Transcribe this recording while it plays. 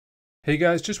Hey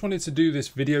guys, just wanted to do this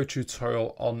video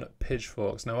tutorial on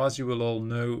Pitchforks. Now, as you will all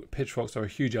know, Pitchforks are a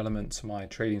huge element to my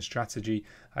trading strategy.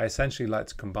 I essentially like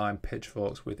to combine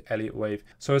Pitchforks with Elliott Wave.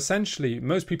 So essentially,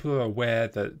 most people are aware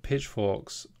that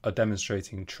Pitchforks are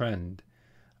demonstrating trend.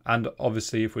 And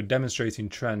obviously, if we're demonstrating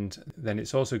trend, then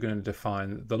it's also going to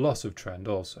define the loss of trend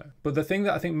also. But the thing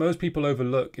that I think most people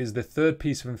overlook is the third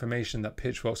piece of information that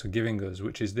Pitchforks are giving us,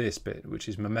 which is this bit, which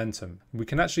is momentum. We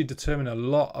can actually determine a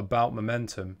lot about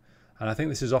momentum. And I think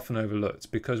this is often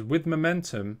overlooked because with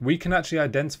momentum, we can actually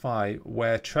identify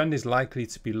where trend is likely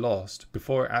to be lost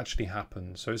before it actually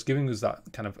happens. So it's giving us that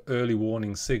kind of early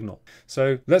warning signal.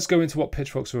 So let's go into what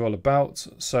Pitchforks are all about.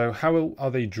 So how are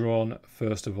they drawn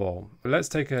first of all? Let's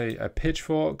take a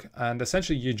pitchfork, and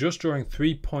essentially you're just drawing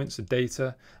 3 points of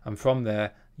data, and from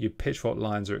there your pitchfork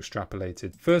lines are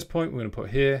extrapolated. First point we're going to put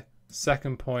here,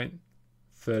 second point,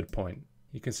 third point.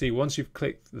 You can see once you've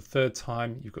clicked the third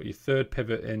time, you've got your third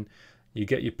pivot in, you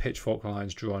get your pitchfork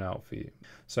lines drawn out for you.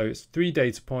 So it's 3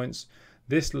 data points,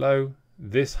 this low,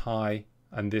 this high,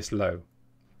 and this low.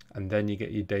 And then you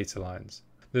get your data lines.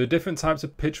 There are different types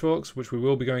of pitchforks, which we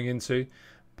will be going into.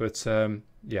 But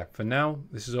yeah, for now,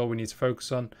 this is all we need to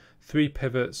focus on. 3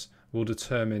 pivots will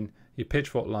determine your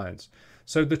pitchfork lines.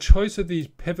 So the choice of these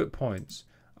pivot points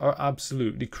are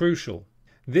absolutely crucial.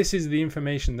 This is the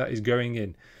information that is going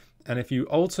in. And if you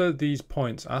alter these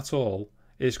points at all,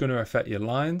 it's going to affect your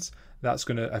lines. That's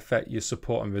going to affect your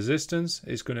support and resistance.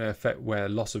 It's going to affect where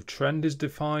loss of trend is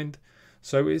defined.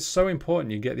 So it's so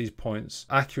important you get these points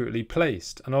accurately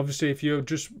placed. And obviously, if you're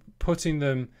just putting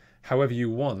them however you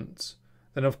want,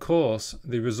 then of course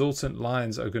the resultant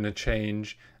lines are going to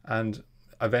change. And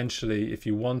eventually, if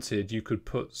you wanted, you could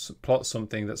plot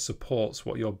something that supports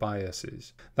what your bias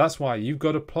is. That's why you've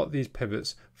got to plot these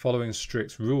pivots following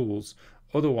strict rules.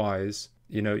 Otherwise,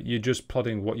 you know, you're just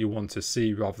plotting what you want to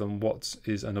see rather than what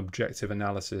is an objective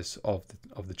analysis of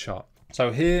the chart.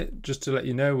 So here, just to let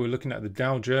you know, we're looking at the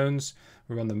Dow Jones.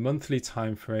 We're on the monthly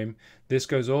time frame. This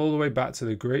goes all the way back to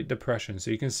the Great Depression.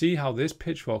 So you can see how this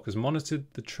pitchfork has monitored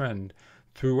the trend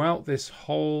throughout this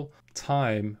whole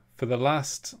time for the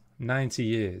last 90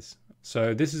 years.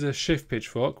 So this is a shift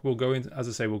pitchfork. We'll go into, as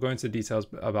I say, we'll go into details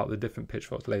about the different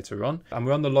pitchforks later on. And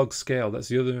we're on the log scale. That's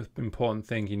the other important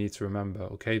thing you need to remember.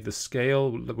 Okay, the scale,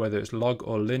 whether it's log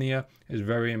or linear, is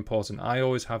very important. I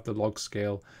always have the log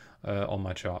scale on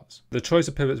my charts. The choice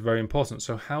of pivot is very important.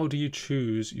 So how do you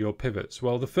choose your pivots?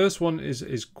 Well, the first one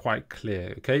is quite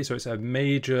clear. Okay, so it's a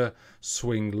major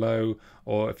swing low,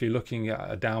 or if you're looking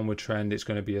at a downward trend, it's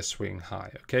going to be a swing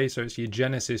high. Okay, so it's your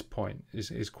genesis point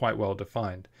is quite well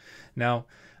defined. Now,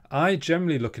 I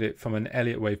generally look at it from an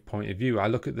Elliott Wave point of view. I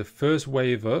look at the first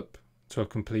wave up to have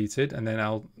completed, and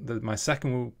then my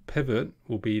second pivot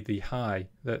will be the high,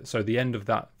 so the end of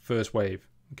that first wave.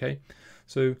 Okay,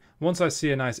 so once I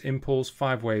see a nice impulse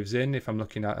 5 waves in, if I'm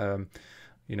looking at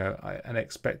you know, an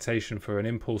expectation for an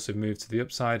impulsive move to the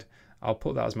upside, I'll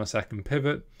put that as my second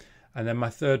pivot, and then my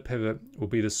third pivot will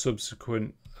be the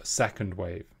subsequent second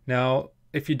wave. Now,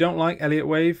 if you don't like Elliott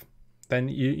Wave, then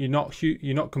you're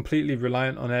not completely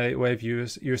reliant on Elliott Wave.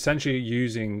 You're essentially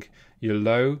using your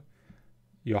low,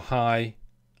 your high,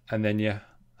 and then your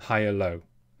higher low,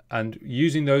 and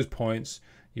using those points,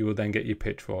 you will then get your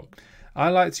pitchfork. I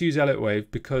like to use Elliott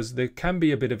Wave because there can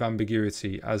be a bit of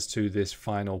ambiguity as to this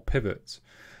final pivot.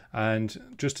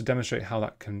 And just to demonstrate how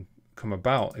that can come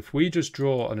about, if we just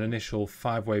draw an initial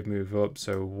 5 wave move up,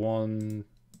 so 1,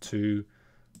 2,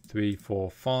 3,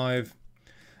 4, 5,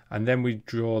 and then we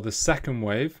draw the second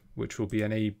wave, which will be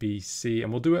an A, B, C,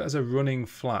 and we'll do it as a running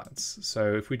flats.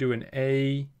 So if we do an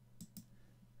A,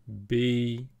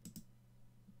 B,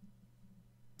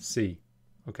 C,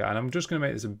 okay, and I'm just going to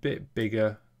make this a bit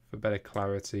bigger for better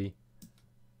clarity.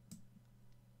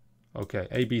 Okay,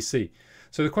 A, B, C.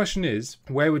 So the question is,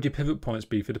 where would your pivot points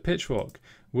be for the pitchfork?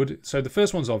 So the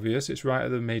first one's obvious, it's right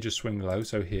at the major swing low,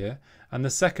 so here. And the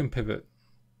second pivot,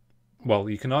 well,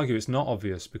 you can argue it's not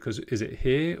obvious because is it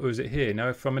here or is it here?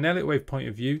 Now, from an Elliott Wave point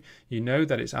of view, you know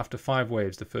that it's after 5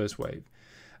 waves, the first wave.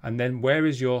 And then where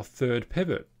is your third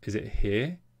pivot? Is it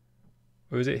here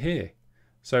or is it here?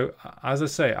 So as I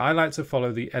say, I like to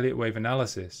follow the Elliott Wave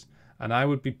analysis, and I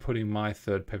would be putting my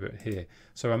third pivot here.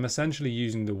 So I'm essentially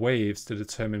using the waves to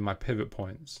determine my pivot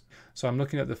points. So I'm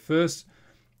looking at the first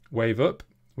wave up,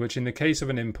 which in the case of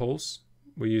an impulse,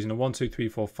 we're using a 1, 2, 3,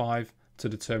 4, 5 to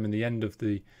determine the end of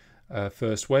the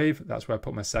first wave. That's where I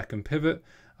put my second pivot.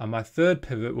 And my third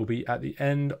pivot will be at the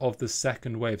end of the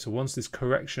second wave. So once this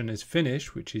correction is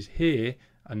finished, which is here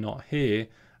and not here,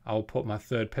 I'll put my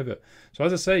third pivot. So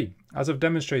as I say, as I've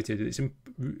demonstrated, it's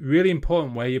really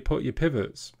important where you put your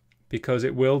pivots. because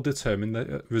it will determine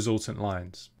the resultant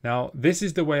lines. Now, this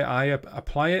is the way I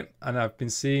apply it, and I've been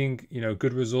seeing,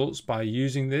 good results by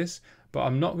using this, but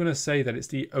I'm not going to say that it's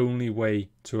the only way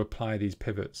to apply these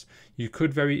pivots. You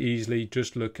could very easily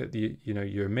just look at the,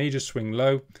 your major swing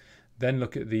low, then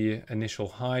look at the initial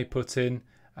high put in,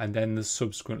 and then the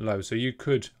subsequent low. So you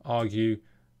could argue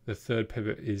the third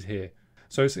pivot is here.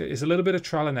 So it's a little bit of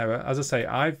trial and error. As I say,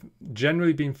 I've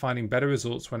generally been finding better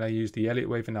results when I use the Elliott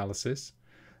Wave analysis,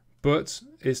 but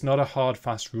it's not a hard,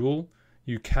 fast rule.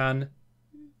 You can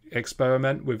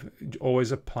experiment with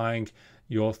always applying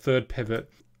your third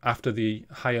pivot after the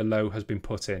higher low has been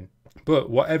put in. But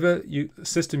whatever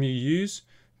system you use,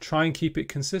 try and keep it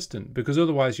consistent, because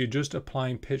otherwise you're just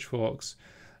applying pitchforks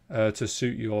to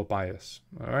suit your bias.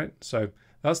 All right, so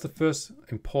that's the first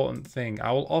important thing.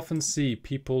 I will often see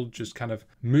people just kind of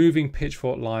moving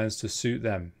pitchfork lines to suit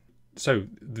them. So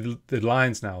the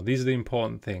lines now, these are the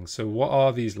important things. So what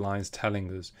are these lines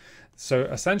telling us? So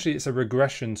essentially it's a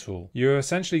regression tool. You're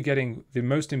essentially getting the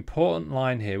most important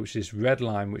line here, which is red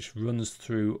line, which runs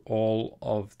through all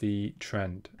of the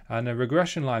trend. And a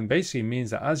regression line basically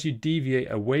means that as you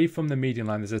deviate away from the median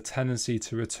line, there's a tendency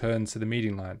to return to the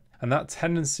median line. And that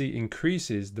tendency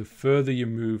increases the further you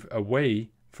move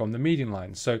away from the median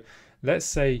line. So let's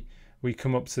say we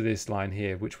come up to this line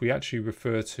here, which we actually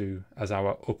refer to as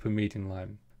our upper median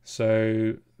line.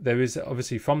 So there is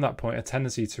obviously from that point a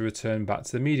tendency to return back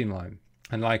to the median line.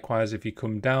 And likewise, if you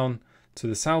come down to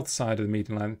the south side of the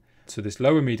median line, to this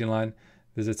lower median line,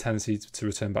 there's a tendency to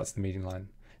return back to the median line.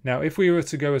 Now, if we were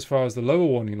to go as far as the lower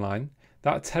warning line,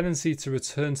 that tendency to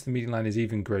return to the median line is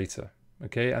even greater.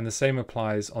 Okay, and the same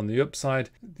applies on the upside.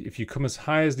 If you come as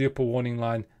high as the upper warning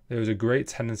line, there is a great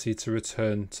tendency to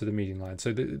return to the median line.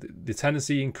 So the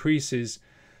tendency increases,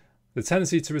 the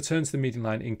tendency to return to the median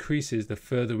line increases the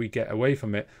further we get away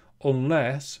from it,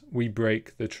 unless we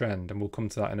break the trend, and we'll come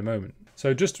to that in a moment.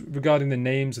 So just regarding the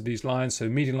names of these lines, so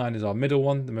median line is our middle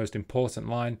one, the most important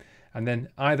line, and then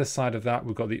either side of that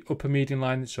we've got the upper median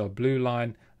line, which is our blue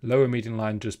line, lower median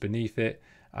line just beneath it,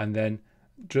 and then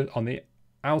on the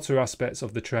outer aspects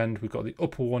of the trend we've got the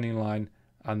upper warning line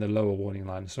and the lower warning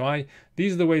line. So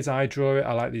these are the ways I draw it.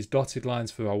 I like these dotted lines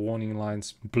for our warning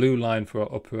lines, blue line for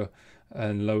our upper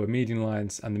and lower median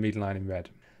lines, and the median line in red.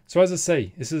 So as I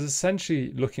say, this is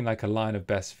essentially looking like a line of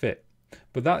best fit,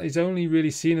 but that is only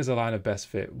really seen as a line of best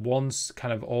fit once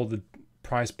kind of all the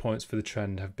price points for the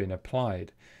trend have been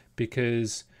applied.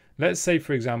 Because let's say,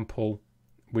 for example,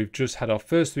 we've just had our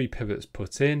first three pivots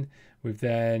put in, we've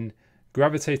then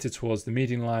gravitated towards the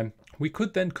median line. We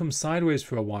could then come sideways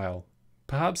for a while,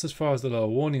 perhaps as far as the lower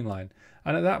warning line.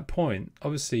 And at that point,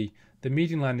 obviously, the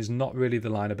median line is not really the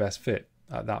line of best fit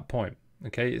at that point.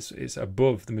 Okay, it's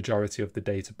above the majority of the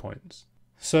data points.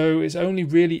 So it's only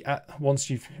really once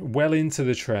you've well into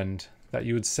the trend that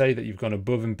you would say that you've gone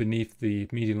above and beneath the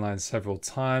median line several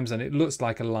times, and it looks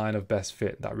like a line of best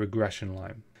fit, that regression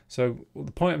line. So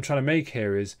the point I'm trying to make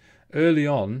here is early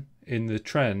on in the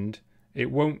trend, it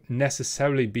won't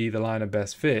necessarily be the line of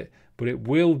best fit, but it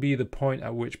will be the point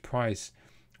at which price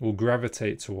will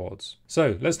gravitate towards.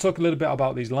 So let's talk a little bit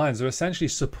about these lines. They're essentially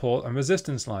support and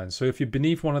resistance lines. So if you're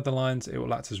beneath one of the lines, it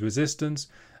will act as resistance.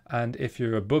 And if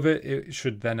you're above it, it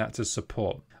should then act as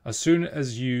support. As soon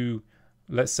as you,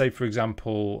 let's say, for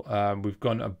example, we've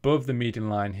gone above the median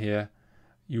line here,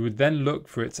 you would then look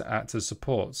for it to act as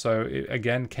support. So it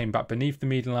again came back beneath the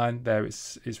median line. There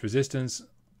it's resistance.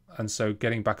 And so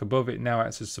getting back above it now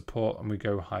acts as support, and we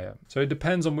go higher. So it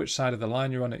depends on which side of the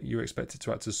line you're on. You expect it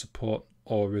to act as support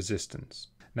or resistance.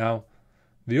 Now,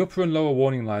 the upper and lower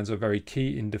warning lines are very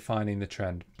key in defining the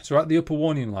trend. So at the upper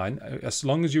warning line, as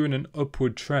long as you're in an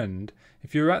upward trend,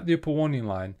 if you're at the upper warning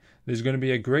line, there's going to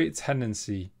be a great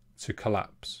tendency to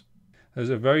collapse. There's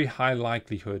a very high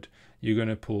likelihood you're going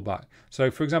to pull back.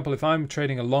 So for example, if I'm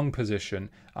trading a long position,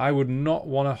 I would not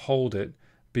want to hold it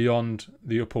beyond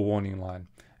the upper warning line.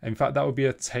 In fact, that would be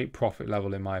a take profit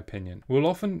level in my opinion. We'll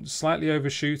often slightly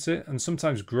overshoot it and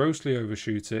sometimes grossly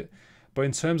overshoot it, but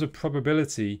in terms of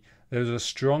probability, there's a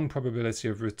strong probability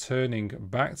of returning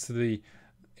back to the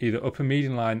either upper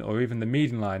median line or even the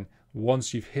median line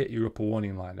once you've hit your upper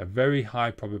warning line. A very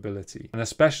high probability, and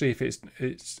especially if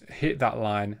it's hit that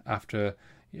line after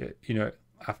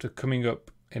after coming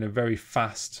up in a very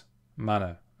fast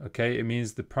manner. Okay, it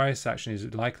means the price action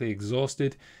is likely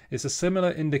exhausted. It's a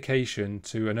similar indication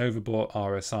to an overbought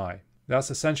RSI. That's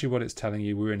essentially what it's telling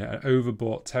you. We're in an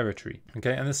overbought territory.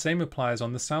 Okay, and the same applies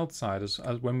on the south side. As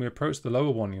when we approach the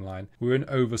lower warning line, we're in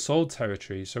oversold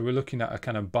territory. So we're looking at a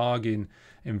kind of bargain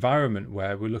environment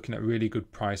where we're looking at really good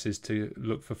prices to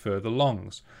look for further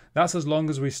longs. That's as long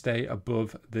as we stay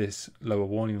above this lower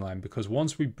warning line, because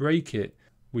once we break it,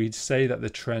 we'd say that the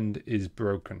trend is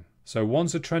broken. So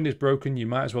once a trend is broken, you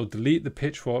might as well delete the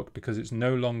pitchfork because it's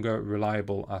no longer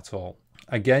reliable at all.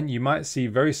 Again, you might see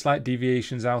very slight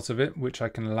deviations out of it, which I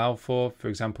can allow for. For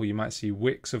example, you might see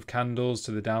wicks of candles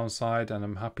to the downside, and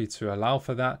I'm happy to allow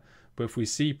for that. But if we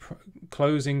see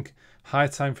closing high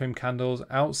time frame candles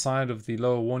outside of the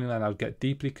lower warning line, I would get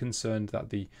deeply concerned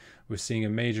that we're seeing a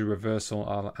major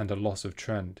reversal and a loss of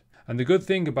trend. And the good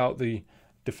thing about the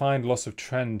defined loss of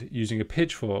trend using a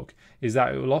pitchfork is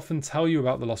that it will often tell you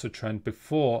about the loss of trend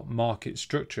before market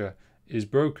structure is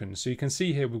broken. So you can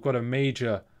see here we've got a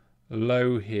major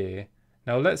low here.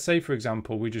 Now let's say, for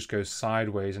example, we just go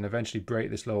sideways and eventually break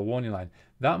this lower warning line.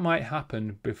 That might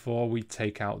happen before we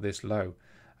take out this low.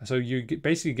 So you're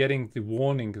basically getting the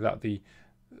warning that the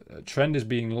trend is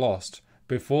being lost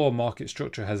before market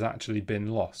structure has actually been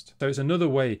lost. So it's another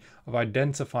way of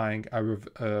identifying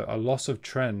a loss of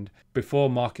trend before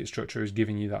market structure is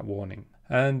giving you that warning.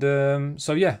 And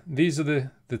so yeah, these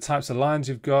are the types of lines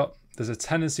you've got. There's a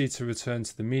tendency to return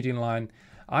to the median line.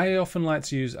 I often like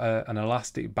to use an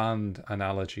elastic band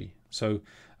analogy. So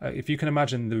if you can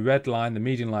imagine the red line, the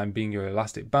median line being your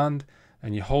elastic band,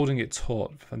 and you're holding it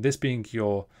taut, and this being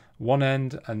your one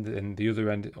end and then the other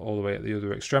end all the way at the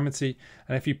other extremity.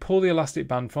 And if you pull the elastic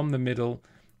band from the middle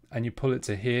and you pull it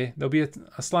to here, there'll be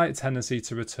a slight tendency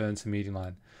to return to the median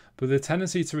line. But the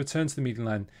tendency to return to the median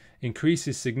line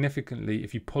increases significantly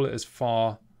if you pull it as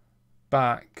far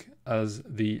back as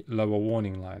the lower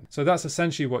warning line. So that's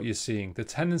essentially what you're seeing. The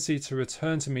tendency to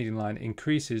return to median line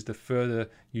increases the further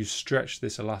you stretch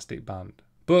this elastic band.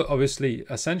 But obviously,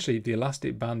 essentially, the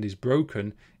elastic band is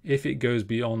broken if it goes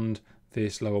beyond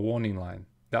this lower warning line.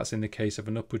 That's in the case of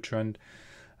an upward trend.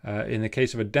 In the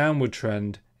case of a downward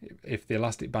trend, if the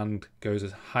elastic band goes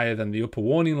higher than the upper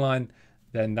warning line,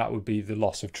 then that would be the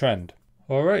loss of trend.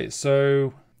 All right,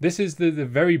 so this is the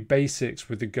very basics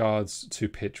with regards to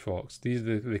pitchforks. These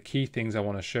are the key things I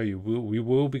want to show you. We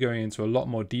will be going into a lot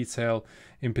more detail,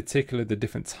 in particular the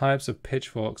different types of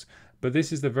pitchforks, but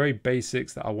this is the very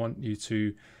basics that I want you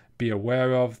to be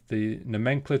aware of, the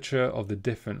nomenclature of the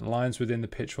different lines within the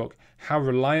pitchfork, how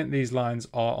reliant these lines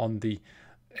are on the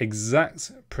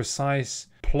exact precise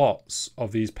plots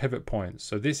of these pivot points.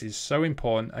 So this is so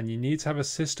important, and you need to have a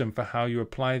system for how you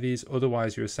apply these.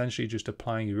 Otherwise, you're essentially just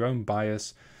applying your own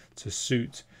bias to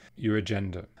suit your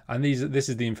agenda. And this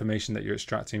is the information that you're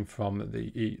extracting from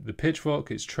the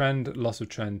pitchfork. It's trend, loss of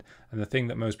trend, and the thing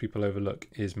that most people overlook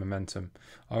is momentum.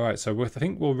 All right, so I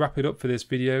think we'll wrap it up for this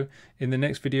video. In the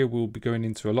next video, we'll be going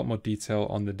into a lot more detail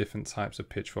on the different types of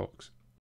pitchforks.